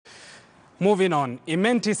Moving on,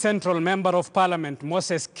 Imenti Central Member of Parliament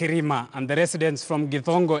Moses Kirima and the residents from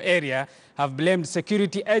Githongo area have blamed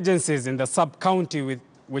security agencies in the sub-county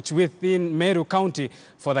within Meru County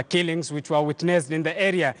for the killings which were witnessed in the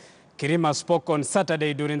area. Kirima spoke on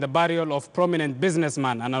Saturday during the burial of prominent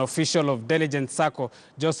businessman and an official of Diligent Sacco,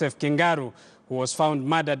 Joseph Kingaru, who was found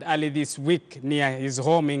murdered early this week near his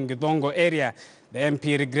home in Githongo area. The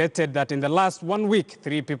MP regretted that in the last 1 week,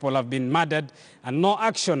 3 people have been murdered and no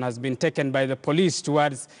action has been taken by the police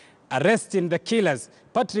towards arresting the killers.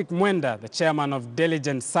 Patrick Mwenda, the chairman of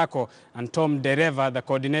Diligent Sacco, and Tom Dereva, the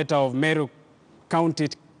coordinator of Meru County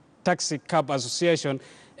Taxi Cab Association,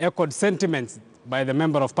 echoed sentiments by the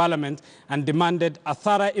Member of Parliament and demanded a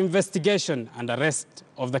thorough investigation and arrest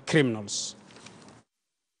of the criminals.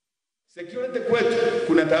 Security kwetu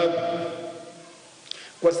kuna taabu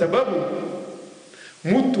kwa sababu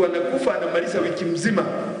mtu anakufa anamaliza wiki mzima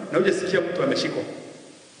na hujasikia mtu ameshikwa.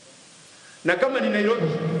 Na kama ni Nairobi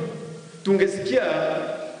tungesikia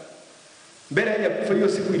mbele ya kufa hiyo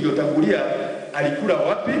siku iliyotangulia alikula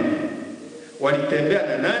wapi, walitembea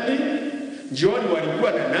na nani, jioni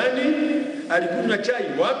walikuwa na nani, alikunywa chai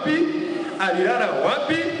wapi, alilala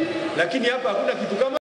wapi, lakini hapa hakuna kitu kama